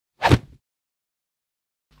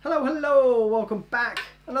Hello, hello, welcome back.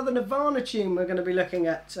 Another Nirvana tune. We're going to be looking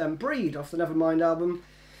at Breed off the Nevermind album.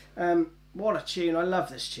 What a tune, I love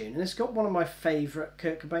this tune. And it's got one of my favourite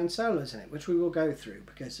Kurt Cobain solos in it, which we will go through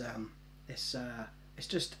because it's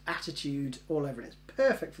just attitude all over it. It's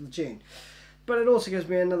perfect for the tune. But it also gives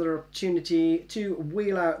me another opportunity to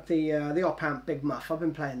wheel out the op amp Big Muff. I've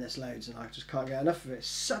been playing this loads and I just can't get enough of it. It's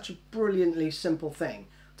such a brilliantly simple thing.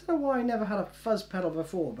 I don't know why I never had a fuzz pedal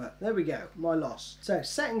before, but there we go, my loss. So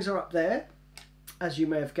settings are up there, as you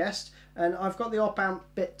may have guessed, and I've got the op amp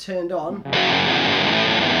bit turned on.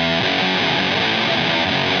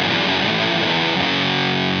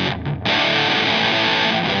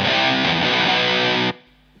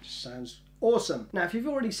 Sounds awesome. Now if you've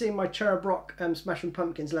already seen my Cherub Rock Smashing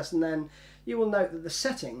Pumpkins lesson, then you will note that the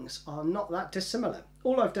settings are not that dissimilar.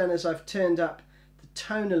 All I've done is I've turned up the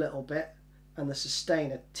tone a little bit and the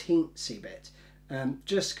sustain a teensy bit,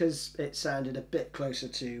 just because it sounded a bit closer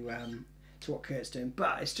to what Kurt's doing,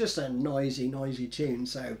 but it's just a noisy tune,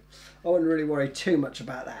 so I wouldn't really worry too much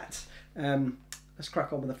about that. Let's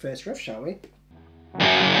crack on with the first riff, shall we?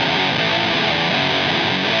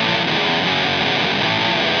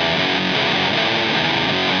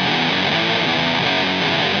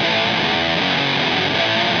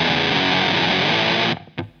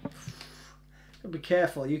 Be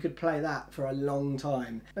careful, you could play that for a long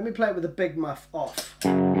time. Let me play it with the Big Muff off.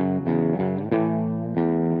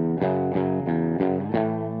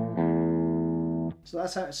 So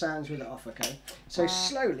that's how it sounds with it off, okay? So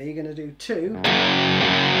slowly you're going to do 2,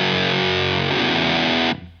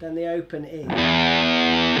 then the open E.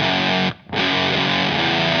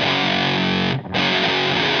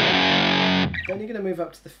 Then you're going to move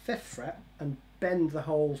up to the 5th fret and bend the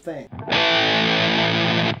whole thing.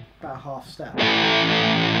 About a half step.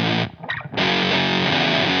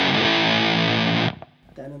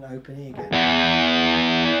 Then an open E again.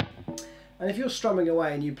 And if you're strumming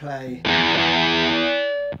away and you play,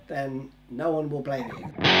 then no one will blame you.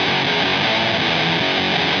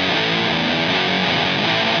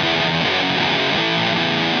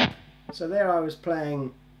 So there I was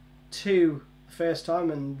playing 2 the first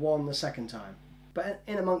time and 1 the second time. But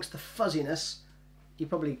in amongst the fuzziness, you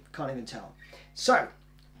probably can't even tell. So,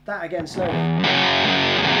 that again slowly.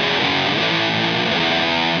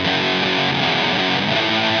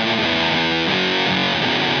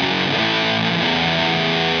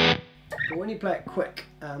 But when you play it quick,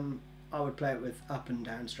 I would play it with up and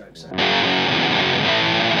down strokes.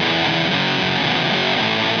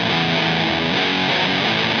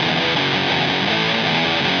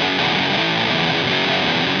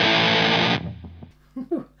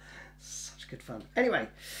 Such good fun. Anyway.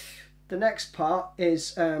 The next part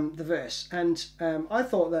is the verse, and I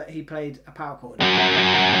thought that he played a power chord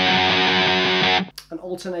and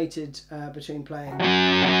alternated between playing.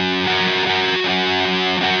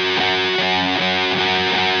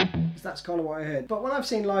 So that's kind of what I heard. But when I've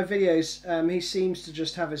seen live videos, he seems to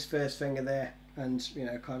just have his first finger there and, you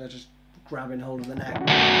know, kind of just grabbing hold of the neck.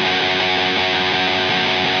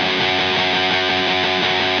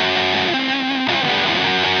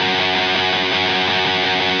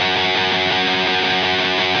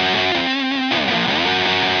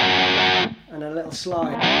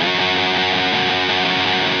 Slide.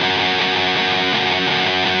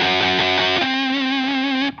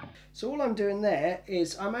 So all I'm doing there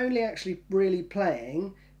is I'm only actually really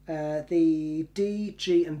playing the D,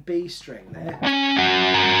 G and B string there.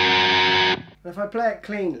 And if I play it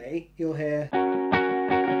cleanly, you'll hear.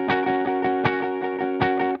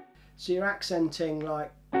 So you're accenting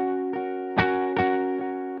like.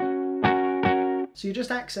 So you're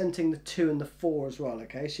just accenting the 2 and the 4 as well,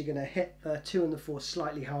 okay? So you're going to hit the 2 and the 4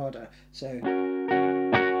 slightly harder. So.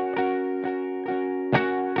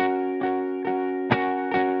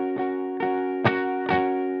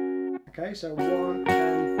 Okay, so 1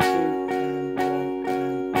 and 2 and 1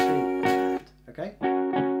 and 2 and, okay?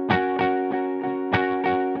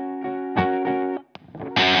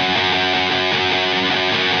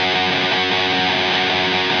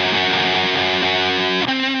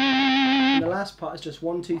 Last part is just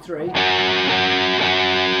 1, 2, 3.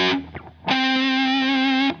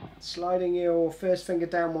 Sliding your first finger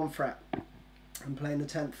down 1 fret and playing the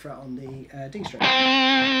 10th fret on the D string.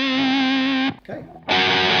 Okay.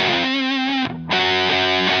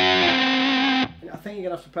 I think you're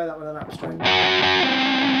going to have to play that with an up string.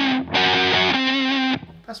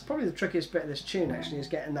 That's probably the trickiest bit of this tune actually, is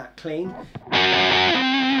getting that clean.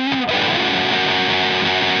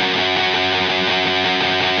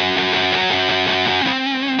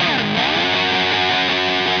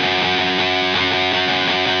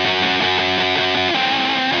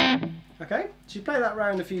 Okay, so you play that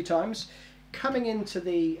round a few times. Coming into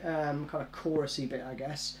the kind of chorusy bit, I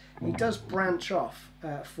guess, he does branch off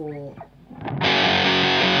for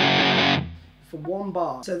 1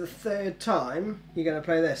 bar. So the third time, you're going to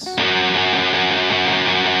play this. And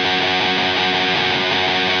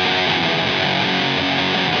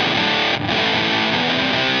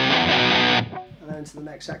then into the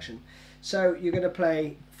next section. So you're going to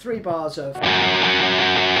play 3 bars of...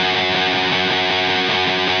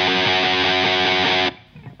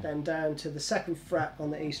 Then down to the 2nd fret on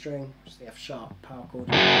the E string, which is the F sharp power chord.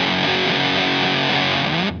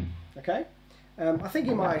 Okay, I think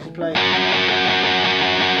he might actually play.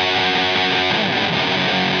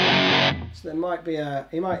 So there might be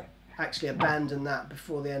he might actually abandon that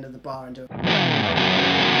before the end of the bar and do a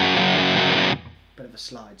bit of a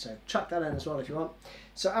slide. So chuck that in as well if you want.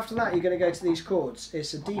 So after that, you're going to go to these chords.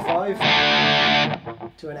 It's a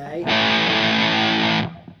D5 to an A,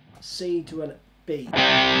 C to an B.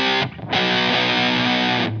 I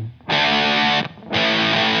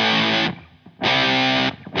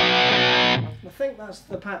think that's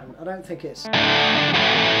the pattern. I don't think it's...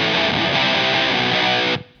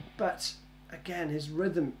 But again, his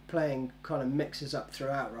rhythm playing kind of mixes up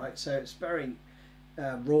throughout, right? So it's very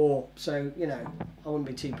raw. So, you know, I wouldn't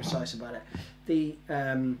be too precise about it. The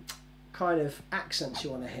kind of accents you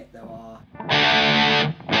want to hit, though, are...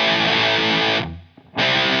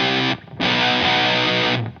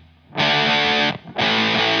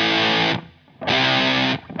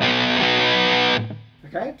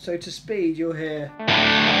 Okay, so to speed you'll hear...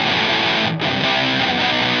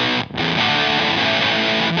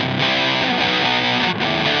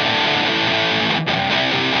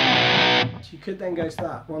 So you could then go to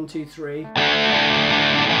that. 1, 2, 3.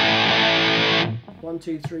 1,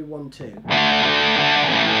 2, 3, 1, 2.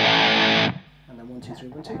 And then 1, 2, 3,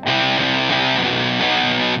 1, 2.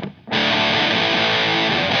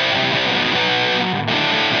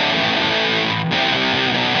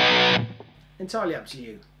 Entirely up to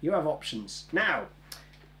you. You have options. Now,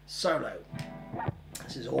 solo.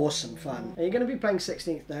 This is awesome fun. Now, you're going to be playing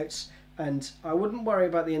 16th notes, and I wouldn't worry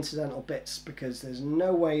about the incidental bits because there's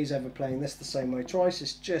no way he's ever playing this the same way twice.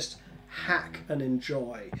 It's just hack and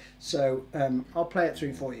enjoy. So I'll play it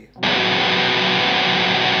through for you.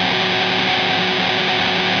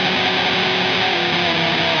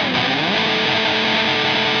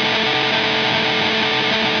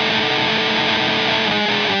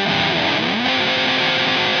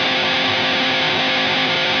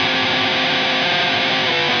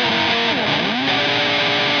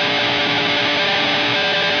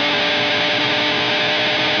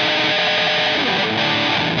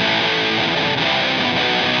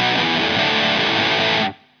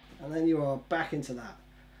 Back into that.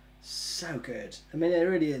 So good. I mean, it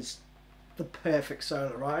really is the perfect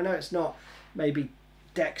solo, right? I know it's not maybe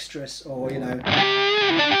dexterous or, you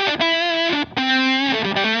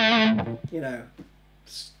know,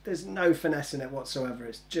 there's no finesse in it whatsoever.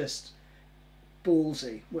 It's just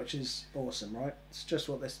ballsy, which is awesome, right? It's just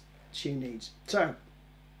what this tune needs. So,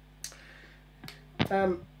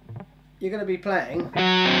 you're going to be playing...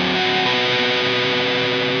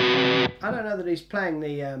 I don't know that he's playing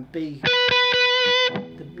the B...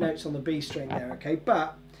 the notes on the B string there, okay,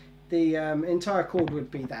 but the entire chord would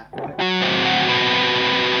be that, right?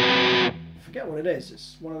 I forget what it is,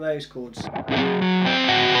 it's one of those chords.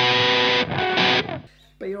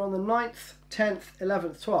 But you're on the 9th, 10th,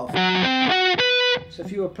 11th, 12th. So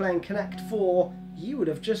if you were playing Connect 4, you would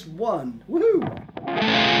have just won. Woohoo!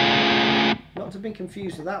 Not to be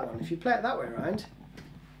confused with that one. If you play it that way around,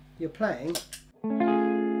 you're playing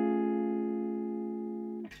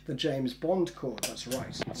the James Bond chord, that's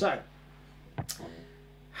right. So,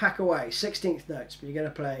 hack away, 16th notes, but you're going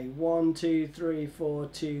to play 1, 2, 3, 4,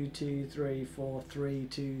 2, 2, 3, 4, 3,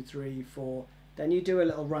 2, 3, 4. Then you do a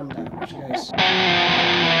little rundown, which goes...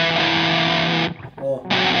 Or...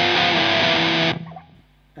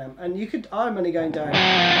 and you could... I'm only going down...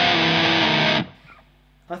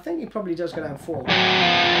 I think he probably does go down 4.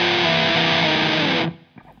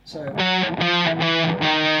 So...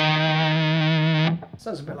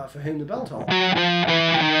 Sounds a bit like For Whom the Bell Tolls.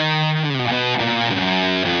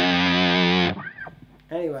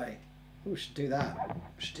 Anyway, we should do that.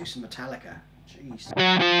 We should do some Metallica. Jeez.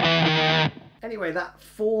 Anyway, that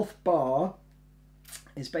 4th bar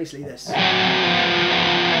is basically this.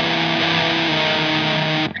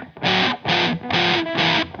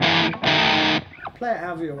 Play it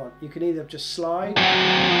however you want. You can either just slide,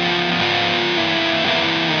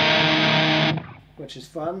 which is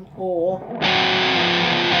fun, or...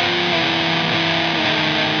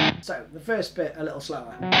 So, the first bit a little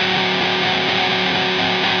slower.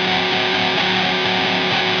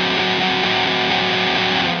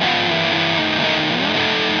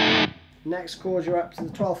 next chord you're up to the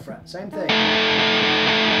 12th fret, same thing.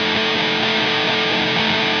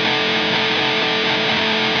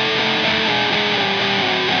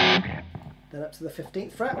 Then up to the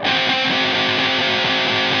 15th fret.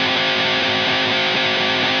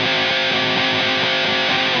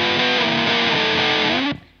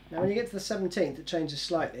 Now when you get to the 17th it changes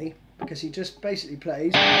slightly because he just basically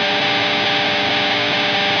plays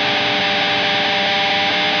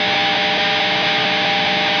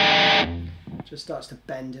just starts to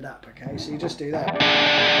bend it up, okay? So you just do that.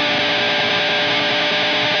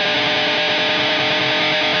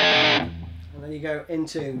 And then you go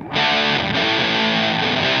into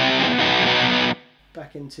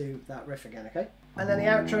back into that riff again, okay? And then the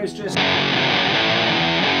outro is just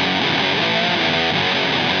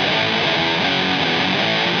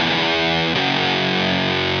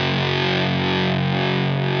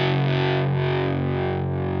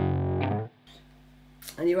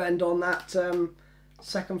and you end on that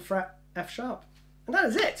 2nd fret F sharp. And that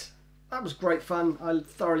is it. That was great fun. I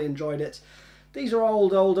thoroughly enjoyed it. These are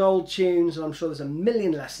old tunes, and I'm sure there's a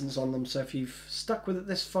million lessons on them, so if you've stuck with it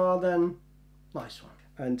this far, then nice one.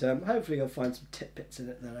 And hopefully you'll find some tidbits in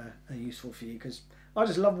it that are useful for you, because I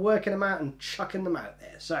just love working them out and chucking them out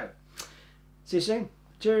there. So, see you soon.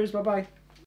 Cheers, bye-bye.